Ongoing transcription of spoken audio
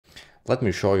let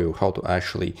me show you how to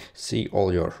actually see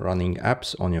all your running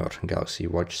apps on your Galaxy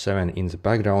Watch 7 in the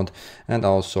background, and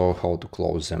also how to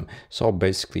close them. So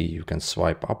basically you can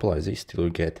swipe up like this till you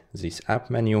get this app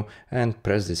menu and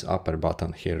press this upper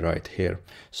button here, right here.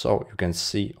 So you can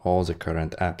see all the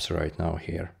current apps right now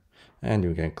here, and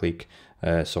you can click.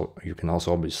 So you can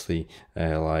also obviously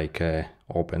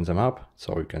open them up,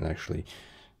 so you can actually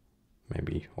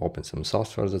maybe open some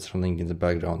software that's running in the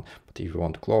background. But if you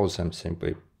want to close them,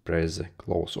 simply press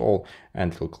close all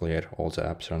and it will clear all the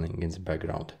apps running in the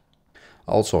background.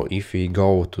 Also, if we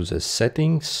go to the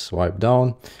settings, swipe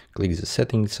down, click the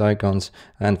settings icons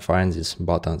and find these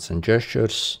buttons and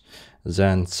gestures,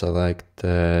 then select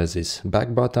this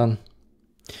back button.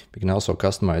 We can also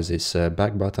customize this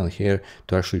back button here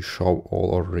to actually show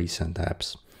all our recent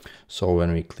apps. So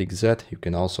when we click that, you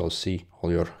can also see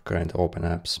all your current open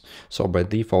apps. So by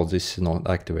default, this is not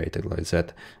activated like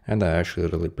that. And I actually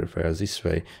really prefer this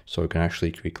way, so you can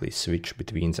actually quickly switch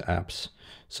between the apps.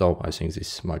 So I think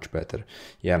this is much better.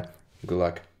 Yeah, good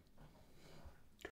luck.